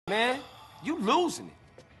You losing it.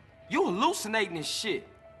 You hallucinating this shit.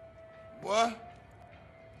 What?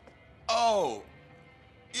 Oh.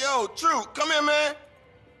 Yo, True, come here, man.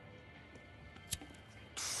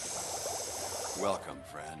 Welcome,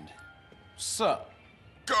 friend. What's up?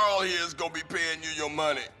 Carl here is gonna be paying you your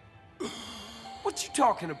money. What you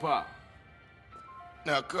talking about?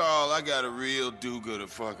 Now, Carl, I got a real do-gooder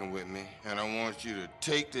fucking with me, and I want you to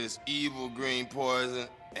take this evil green poison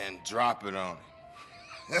and drop it on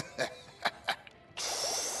him.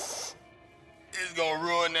 It's gonna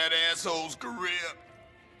ruin that asshole's career.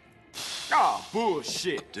 Ah,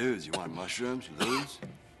 bullshit. Dudes, you want mushrooms? Lose?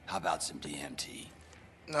 How about some DMT?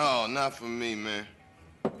 No, not for me, man.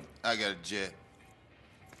 I got a jet.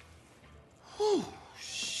 Whew,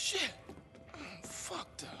 shit. I'm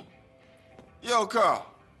fucked up. Yo, Carl,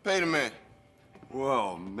 pay the man.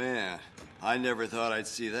 Whoa, man. I never thought I'd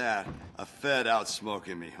see that. A Fed out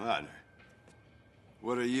smoking me.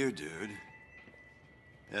 What are you, dude?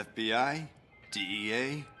 FBI?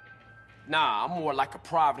 DEA? Nah, I'm more like a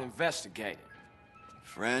private investigator.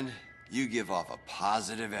 Friend, you give off a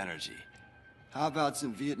positive energy. How about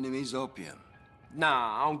some Vietnamese opium?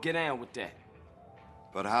 Nah, I don't get down with that.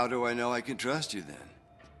 But how do I know I can trust you then?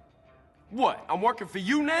 What, I'm working for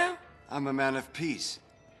you now? I'm a man of peace.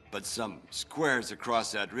 But some squares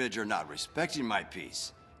across that ridge are not respecting my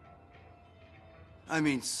peace. I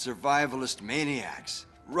mean survivalist maniacs,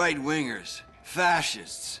 right-wingers,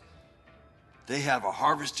 fascists. They have a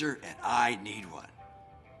harvester and I need one.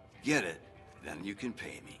 Get it, then you can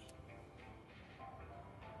pay me.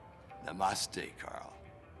 Namaste, Carl.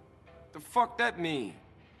 The fuck that mean?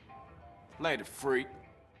 Later, freak.